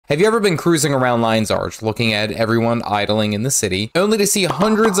Have you ever been cruising around Lion's Arch, looking at everyone idling in the city, only to see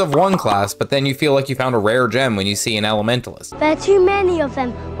hundreds of one class, but then you feel like you found a rare gem when you see an Elementalist? There are too many of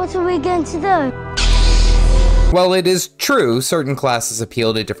them. What are we going to do? Well, it is true, certain classes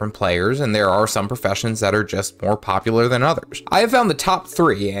appeal to different players, and there are some professions that are just more popular than others. I have found the top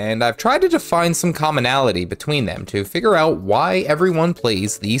 3, and I've tried to define some commonality between them to figure out why everyone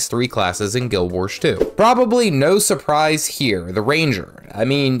plays these 3 classes in Guild Wars 2. Probably no surprise here, the Ranger. I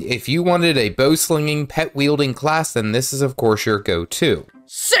mean, if you wanted a bow-slinging, pet-wielding class, then this is of course your go-to.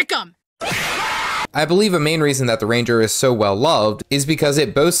 Sick 'em! I believe a main reason that the Ranger is so well loved is because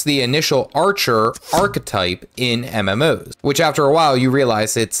it boasts the initial archer archetype in MMOs, which after a while you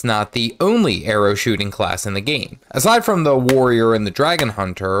realize it's not the only arrow shooting class in the game. Aside from the warrior and the dragon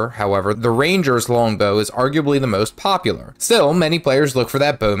hunter, however, the Ranger's longbow is arguably the most popular. Still, many players look for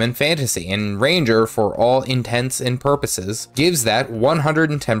that bowman fantasy, and Ranger, for all intents and purposes, gives that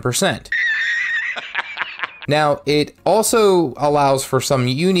 110%. Now, it also allows for some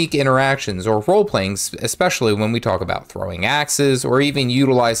unique interactions or role-playing, especially when we talk about throwing axes or even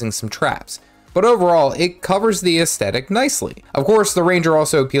utilizing some traps. But overall, it covers the aesthetic nicely. Of course, the Ranger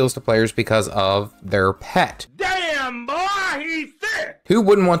also appeals to players because of their pet. Damn, boy, he's thick! Who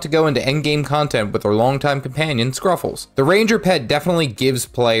wouldn't want to go into endgame content with their longtime companion, Scruffles? The Ranger pet definitely gives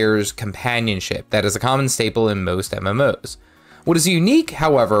players companionship that is a common staple in most MMOs. What is unique,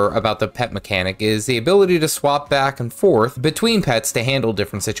 however, about the pet mechanic is the ability to swap back and forth between pets to handle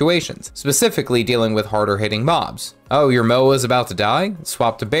different situations, specifically dealing with harder hitting mobs. Oh, your Moa is about to die?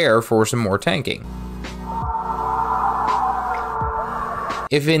 Swap to Bear for some more tanking.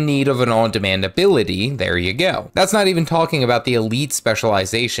 If in need of an on-demand ability, there you go. That's not even talking about the elite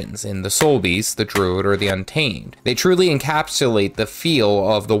specializations in the Soul Beast, the Druid, or the Untamed. They truly encapsulate the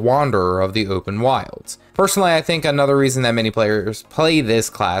feel of the Wanderer of the open wilds. Personally, I think another reason that many players play this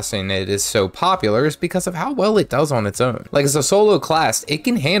class and it is so popular is because of how well it does on its own. Like, as a solo class, it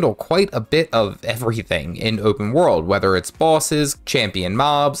can handle quite a bit of everything in open world, whether it's bosses, champion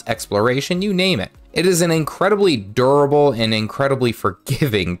mobs, exploration, you name it. It is an incredibly durable and incredibly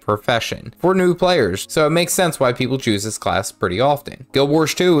forgiving profession for new players, so it makes sense why people choose this class pretty often. Guild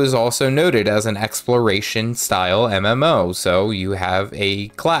Wars 2 is also noted as an exploration style MMO, so you have a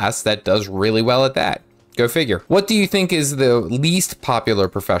class that does really well at that. Go figure. What do you think is the least popular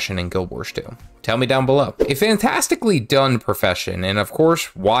profession in Guild Wars 2? Tell me down below. A fantastically done profession, and of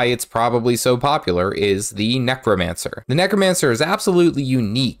course why it's probably so popular, is the necromancer. The necromancer is absolutely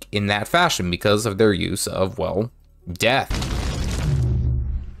unique in that fashion because of their use of, well, death.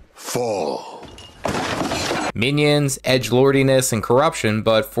 Fall. Minions, edgelordiness, and corruption,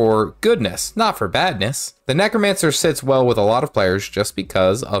 but for goodness, not for badness. The Necromancer sits well with a lot of players just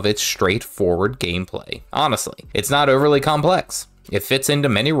because of its straightforward gameplay. Honestly, it's not overly complex. It fits into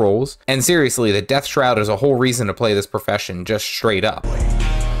many roles, and seriously, the Death Shroud is a whole reason to play this profession just straight up.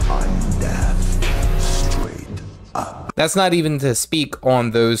 That's not even to speak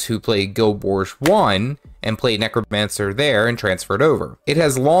on those who played Guild Wars 1 and played Necromancer there and transferred over. It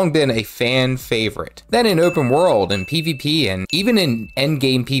has long been a fan favorite. Then in open world and PvP and even in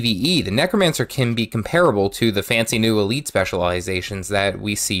endgame PvE, the Necromancer can be comparable to the fancy new elite specializations that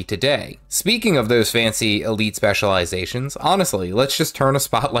we see today. Speaking of those fancy elite specializations, honestly, let's just turn a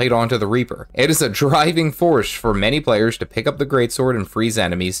spotlight onto the Reaper. It is a driving force for many players to pick up the greatsword and freeze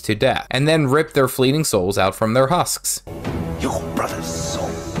enemies to death, and then rip their fleeting souls out from their husks. Your brother's soul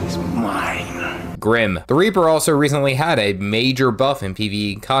is mine. Grim. The Reaper also recently had a major buff in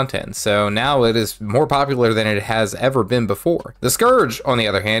PvE content, so now it is more popular than it has ever been before. The Scourge, on the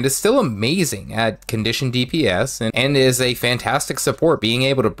other hand, is still amazing at conditioned DPS and is a fantastic support, being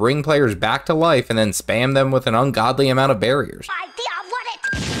able to bring players back to life and then spam them with an ungodly amount of barriers.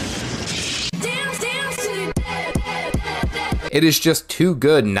 It is just too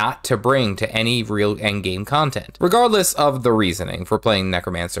good not to bring to any real endgame content. Regardless of the reasoning for playing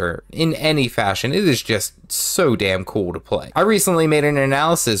Necromancer in any fashion, it is just so damn cool to play. I recently made an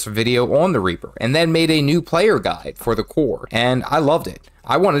analysis video on the Reaper and then made a new player guide for the core, and I loved it.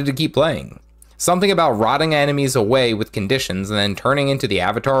 I wanted to keep playing. Something about rotting enemies away with conditions and then turning into the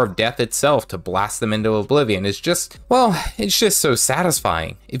avatar of death itself to blast them into oblivion is just, well, it's just so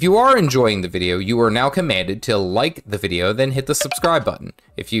satisfying. If you are enjoying the video, you are now commanded to like the video, then hit the subscribe button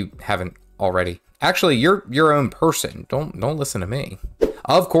if you haven't already. Actually, you're your own person. Don't listen to me.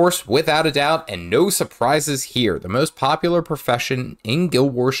 Of course, without a doubt, and no surprises here, the most popular profession in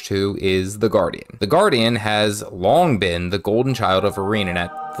Guild Wars 2 is the Guardian. The Guardian has long been the golden child of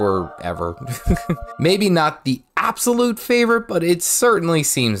ArenaNet forever. Maybe not the absolute favorite, but it certainly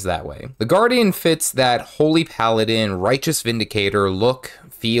seems that way. The Guardian fits that holy paladin, righteous vindicator look,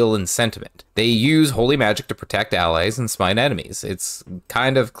 feel, and sentiment. They use holy magic to protect allies and smite enemies. It's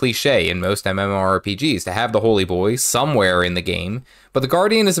kind of cliche in most MMORPGs to have the holy boy somewhere in the game, but the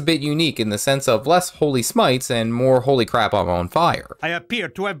Guardian is a bit unique in the sense of less holy smites and more holy crap I'm on fire. I appear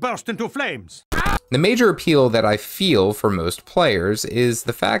to have burst into flames. The major appeal that I feel for most players is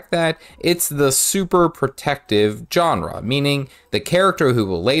the fact that it's the super protective genre, meaning the character who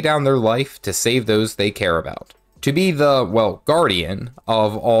will lay down their life to save those they care about. To be the, well, guardian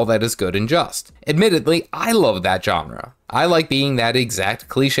of all that is good and just. Admittedly, I love that genre. I like being that exact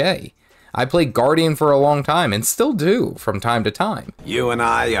cliche. I played Guardian for a long time and still do from time to time. You and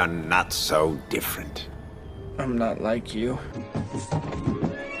I are not so different. I'm not like you.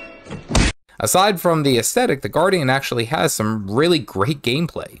 Aside from the aesthetic, the Guardian actually has some really great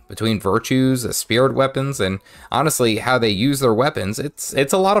gameplay between virtues, spirit weapons, and honestly how they use their weapons.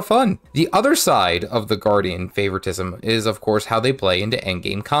 It's a lot of fun. The other side of the Guardian favoritism is of course how they play into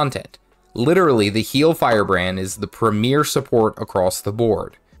endgame content. Literally, the heal firebrand is the premier support across the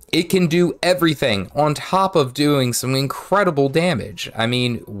board. It can do everything on top of doing some incredible damage. I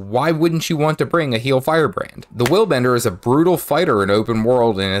mean, why wouldn't you want to bring a heal firebrand? The willbender is a brutal fighter in open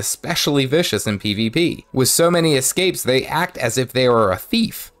world and especially vicious in PvP. With so many escapes, they act as if they are a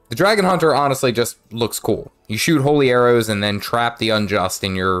thief. The dragon hunter honestly just looks cool. You shoot holy arrows and then trap the unjust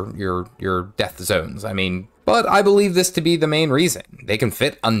in your death zones. I mean, but I believe this to be the main reason. They can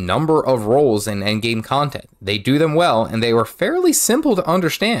fit a number of roles in endgame content. They do them well, and they are fairly simple to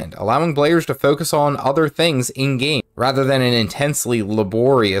understand, allowing players to focus on other things in-game, rather than an intensely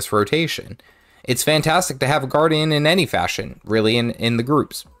laborious rotation. It's fantastic to have a Guardian in any fashion, really, in the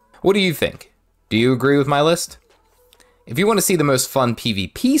groups. What do you think? Do you agree with my list? If you want to see the most fun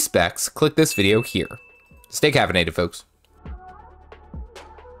PvP specs, click this video here. Stay caffeinated, folks.